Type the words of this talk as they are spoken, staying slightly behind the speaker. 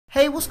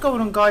Hey, what's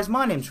going on guys,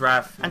 my name's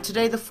Raph, and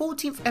today the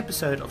 14th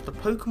episode of the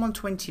Pokemon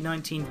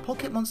 2019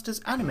 Pocket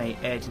Monsters anime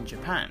aired in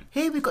Japan.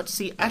 Here we got to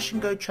see Ash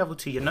and Go travel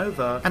to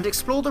Unova and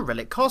explore the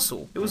Relic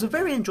Castle. It was a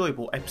very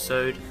enjoyable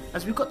episode,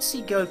 as we got to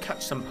see Go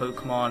catch some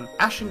Pokemon,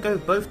 Ash and Go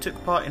both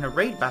took part in a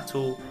raid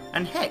battle,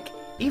 and heck,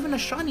 even a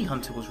shiny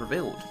hunter was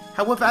revealed.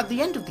 However, at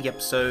the end of the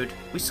episode,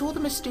 we saw the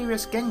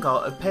mysterious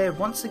Gengar appear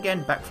once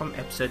again back from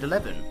episode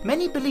 11.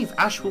 Many believe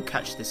Ash will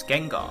catch this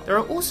Gengar. There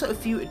are also a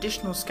few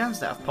additional scans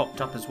that have popped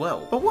up as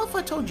well. But what if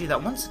I told you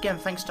that once again,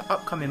 thanks to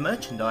upcoming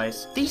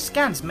merchandise, these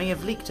scans may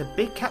have leaked a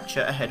big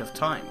capture ahead of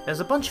time? There's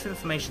a bunch of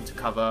information to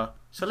cover,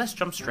 so let's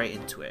jump straight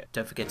into it.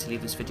 Don't forget to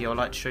leave this video a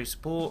like to show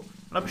support,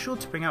 and I'll be sure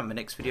to bring out my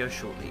next video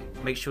shortly.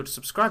 Make sure to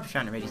subscribe if you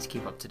aren't ready to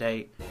keep up to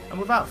date, and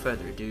without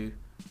further ado,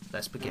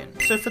 let's begin.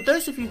 So for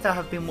those of you that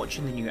have been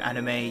watching the new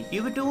anime,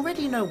 you would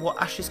already know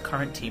what Ash's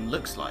current team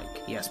looks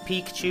like. He has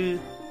Pikachu,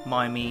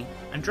 Mimey,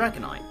 and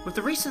Dragonite. With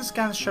the recent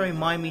scans showing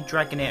Mimey,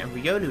 Dragonite and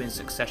Riolu in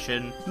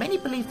succession, many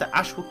believe that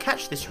Ash will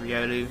catch this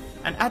Riolu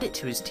and add it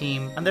to his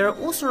team, and there are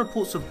also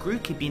reports of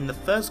Grookey being the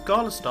first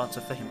Gala starter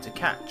for him to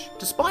catch.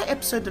 Despite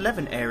episode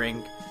 11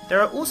 airing,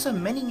 there are also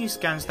many new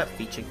scans that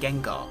feature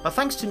Gengar, but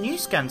thanks to new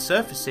scans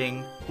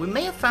surfacing, we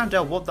may have found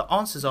out what the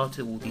answers are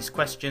to all these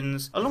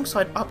questions,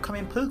 alongside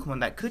upcoming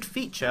Pokemon that could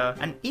feature,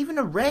 and even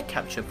a rare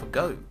capture for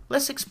Go.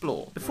 Let's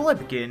explore. Before I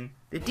begin,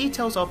 the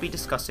details I'll be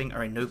discussing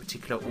are in no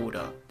particular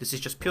order, this is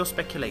just pure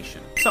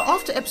speculation. So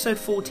after episode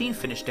 14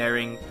 finished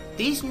airing,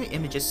 these new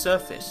images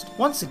surfaced.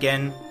 Once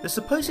again, the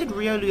supposed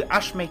Riolu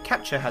Ash may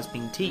capture has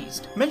been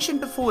teased.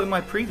 Mentioned before in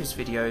my previous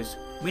videos,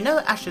 we know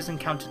Ash has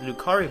encountered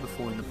Lucario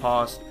before in the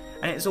past,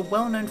 and it is a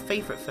well-known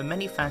favourite for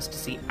many fans to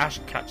see Ash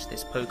catch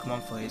this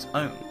Pokemon for his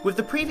own. With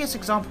the previous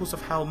examples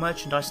of how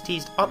merchandise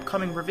teased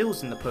upcoming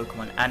reveals in the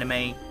Pokemon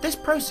anime, this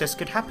process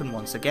could happen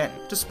once again.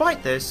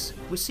 Despite this,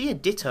 we see a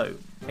Ditto,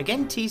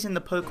 again teasing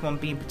the Pokemon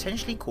being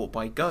potentially caught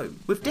by Go.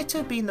 With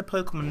Ditto being the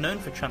Pokemon known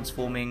for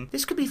transforming,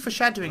 this could be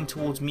foreshadowing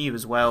towards Mew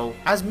as well,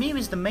 as Mew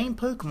is the main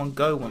Pokemon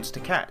Go wants to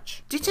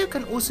catch. Ditto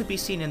can also be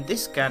seen in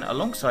this scan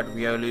alongside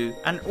Riolu,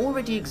 an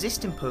already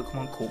existing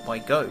Pokemon caught by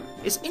Go.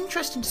 It's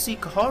interesting to see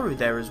Koharu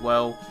there as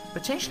well,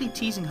 potentially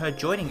teasing her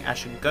joining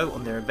Ash and Go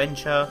on their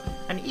adventure,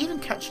 and even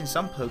catching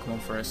some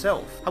Pokemon for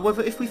herself.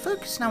 However, if we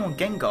focus now on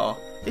Gengar,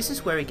 this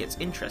is where it gets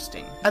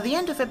interesting. At the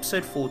end of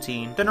episode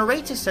 14, the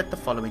narrator said the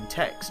following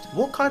text: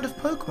 what kind of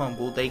Pokemon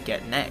will they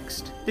get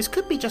next? This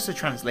could be just a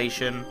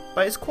translation,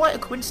 but it's quite a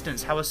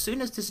coincidence how as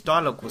soon as this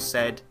dialogue was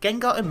said,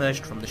 Gengar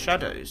emerged from the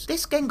shadows.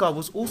 This Gengar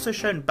was also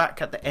shown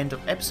back at the end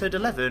of episode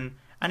 11,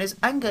 and his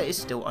anger is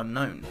still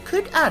unknown.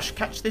 Could Ash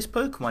catch this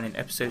Pokemon in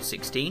episode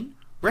 16?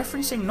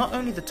 Referencing not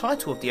only the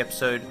title of the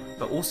episode,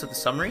 but also the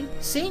summary?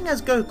 Seeing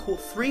as Go caught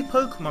 3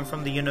 Pokemon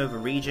from the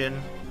Unova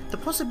region, the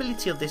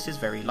possibility of this is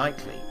very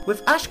likely.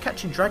 With Ash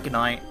catching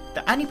Dragonite,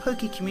 the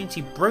Anipoke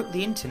community broke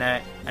the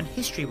internet and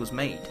history was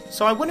made.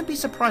 So I wouldn't be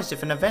surprised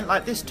if an event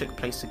like this took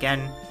place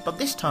again, but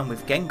this time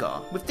with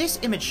Gengar. With this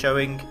image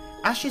showing,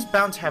 Ash is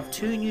bound to have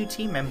 2 new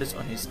team members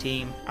on his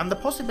team, and the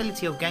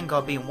possibility of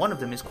Gengar being one of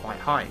them is quite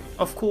high.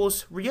 Of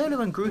course,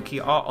 Riolu and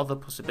Grookey are other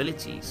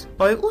possibilities,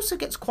 but it also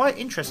gets quite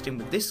interesting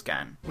with this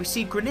scan. We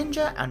see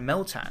Greninja and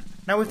Meltan.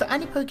 Now with the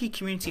Anipoke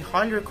community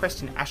highly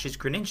requesting Ash's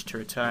Greninja to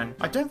return,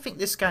 I don't think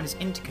this scan is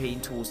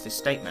indicating towards this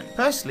statement.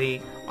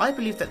 Personally, I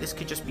believe that this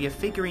could just be a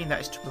figurine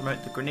that is to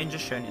promote the Greninja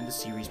shown in the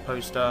series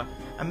poster,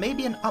 and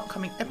maybe an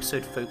upcoming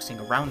episode focusing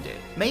around it.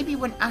 Maybe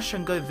when Ash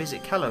and Go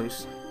visit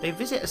Kalos, they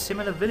visit a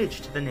similar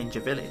village to the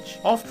Ninja Village.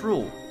 After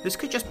all, this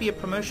could just be a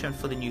promotion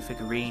for the new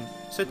figurine,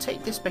 so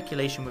take this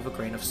speculation with a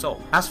grain of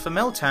salt. As for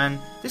Meltan,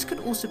 this could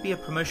also be a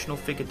promotional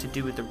figure to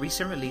do with the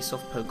recent release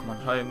of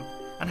Pokemon Home,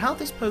 and how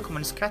this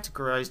Pokemon is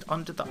categorized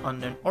under the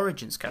Unknown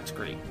Origins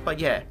category. But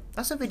yeah,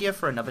 that's a video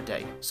for another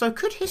day. So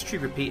could history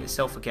repeat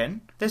itself again?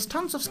 There's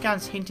tons of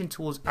scans hinting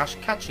towards Ash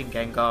catching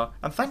Gengar,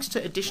 and thanks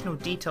to additional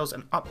details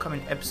and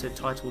upcoming episode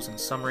titles and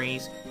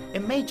summaries,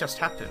 it may just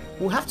happen.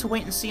 We'll have to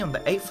wait and see on the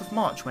 8th of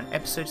March when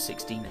episode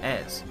 16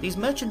 airs. These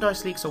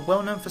merchandise leaks are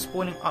well known for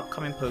spoiling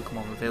upcoming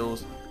Pokemon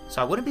reveals,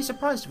 so I wouldn't be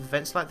surprised if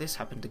events like this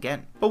happened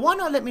again. But why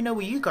not let me know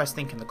what you guys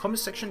think in the comment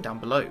section down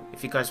below.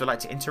 If you guys would like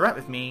to interact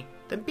with me,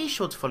 then be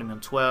sure to follow me on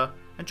Twitter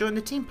and join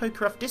the Team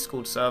PokeRef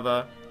Discord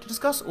server to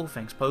discuss all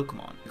things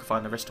Pokemon. You can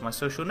find the rest of my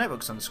social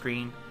networks on the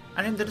screen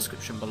and in the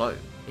description below.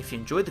 If you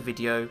enjoyed the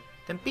video,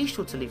 then be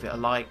sure to leave it a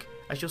like,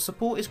 as your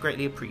support is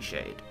greatly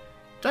appreciated.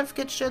 Don't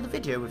forget to share the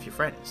video with your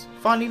friends.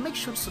 Finally, make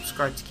sure to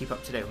subscribe to keep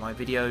up to date with my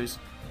videos,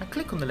 and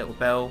click on the little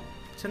bell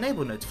to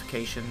enable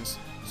notifications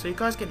so you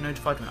guys get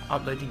notified when I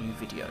upload a new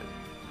video.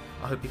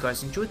 I hope you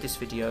guys enjoyed this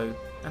video,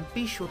 and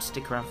be sure to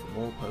stick around for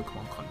more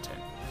Pokemon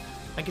content.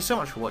 Thank you so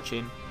much for watching,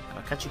 and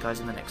I'll catch you guys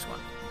in the next one.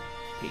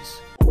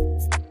 Peace.